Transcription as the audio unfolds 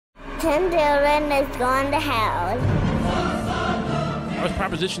Tim Dillon is going to hell. I was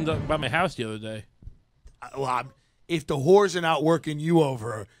propositioned by my house the other day. Well, if the whores are not working you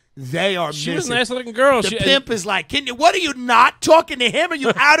over, they are She missing. was a nice-looking girl. The pimp is like, what are you not talking to him? Are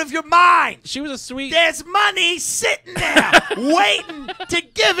you out of your mind? She was a sweet... There's money sitting there waiting to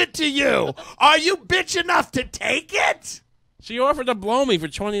give it to you. Are you bitch enough to take it? She offered to blow me for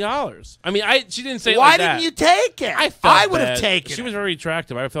 $20. I mean, she didn't say it Why like that. didn't you take it? I would have bad. taken She it. was very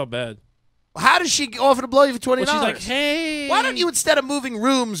attractive. I felt bad. How does she offer to blow you for $20? Well, she's like, hey. Why don't you, instead of moving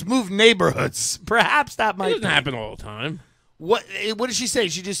rooms, move neighborhoods? Perhaps that might It doesn't happen all the time. What did she say?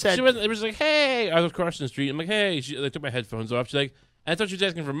 She just said... It was like, hey. I was crossing the street. I'm like, hey. I took my headphones off. She's like, I thought she was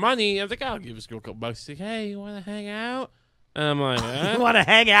asking for money. I was like, I'll give this girl a couple bucks. She's like, hey, you want to hang out? And I'm like, You want to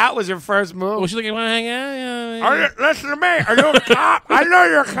hang out was her first move? Well, she's like, you want to hang out? Yeah. Listen to me. Are you a cop? I know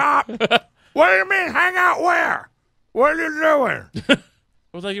you're a cop. What do you mean, hang out where? What are you doing?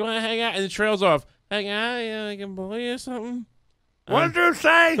 I was like, you want to hang out? And it trails off. Hang out? Yeah, I can bully you or something. What did you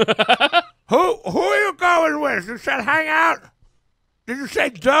say? Who are you going with? You said hang out? Did you say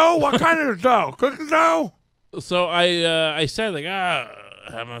dough? What kind of dough? Cooking dough? So I said, like,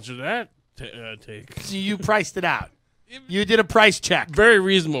 how much of that take? So you priced it out. You did a price check. Very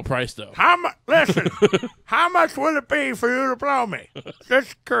reasonable price, though. How much? Listen, how much would it be for you to blow me?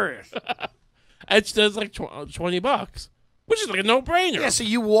 Just curious. It's like $20, which is like a no-brainer. Yeah, so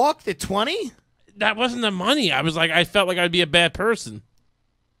you walked at 20? That wasn't the money. I felt like I'd be a bad person.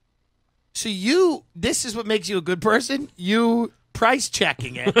 So this is what makes you a good person? You price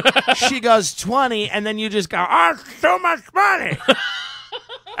checking it. She goes 20, and then you just go, oh, it's so much money.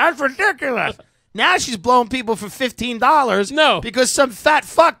 That's ridiculous. Now she's blowing people for $15. No. Because some fat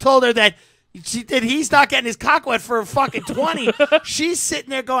fuck told her that he's not getting his cock wet for a fucking 20. She's sitting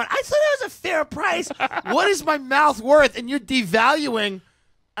there going, I thought that was a fair price. What is my mouth worth? And you're devaluing.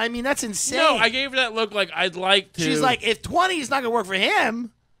 I mean, that's insane. No, I gave her that look like I'd like to. She's like, if 20 is not going to work for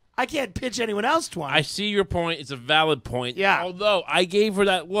him, I can't pitch anyone else 20. I see your point. It's a valid point. Yeah. Although I gave her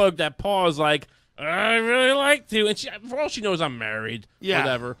that look, that pause, like, I really like to. And for all she knows, I'm married. Yeah.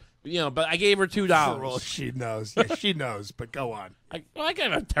 Whatever. But I gave her $2. For all she knows. Yeah, she knows, but go on. I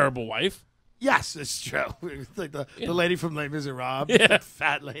can have a terrible wife. Yes, it's true. It's like the lady from Les Miserables. Yeah. That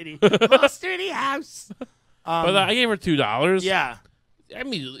fat lady. Mustardy house. But I gave her $2. Yeah. I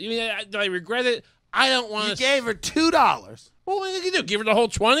mean, do I regret it? I don't want to. You gave her $2. Well, what did you do? Give her the whole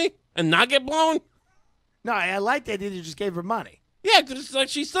 20 and not get blown? No, I like the idea that you just gave her money. Yeah, because it's like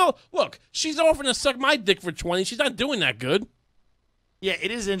she's offering to suck my dick for 20. She's not doing that good. Yeah,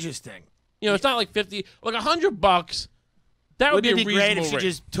 it is interesting. It's not like 50, like $100. That would be a Wouldn't it be great if she rate.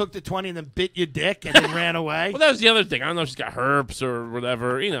 just took the 20 and then bit your dick and then ran away? Well, that was the other thing. I don't know if she's got herpes or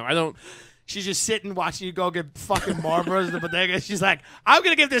whatever. I don't. She's just sitting watching you go get fucking Marlboros in the bodega. She's like, I'm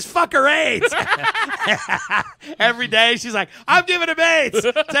going to give this fucker AIDS. Every day she's like, I'm giving him AIDS.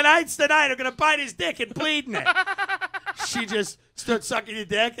 Tonight's the night. I'm going to bite his dick and bleed in it. She just starts sucking your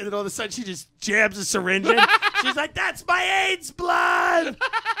dick, and then all of a sudden she just jabs a syringe in. She's like, that's my AIDS blood.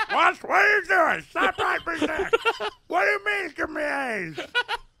 What are you doing? Stop biting my dick. What do you mean give me AIDS?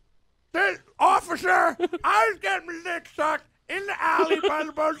 This officer, I was getting my dick sucked in the alley by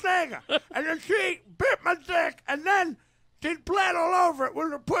the bodega. And then she bit my dick, and then she bled all over it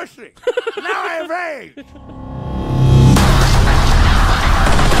with her pussy. Now I have AIDS.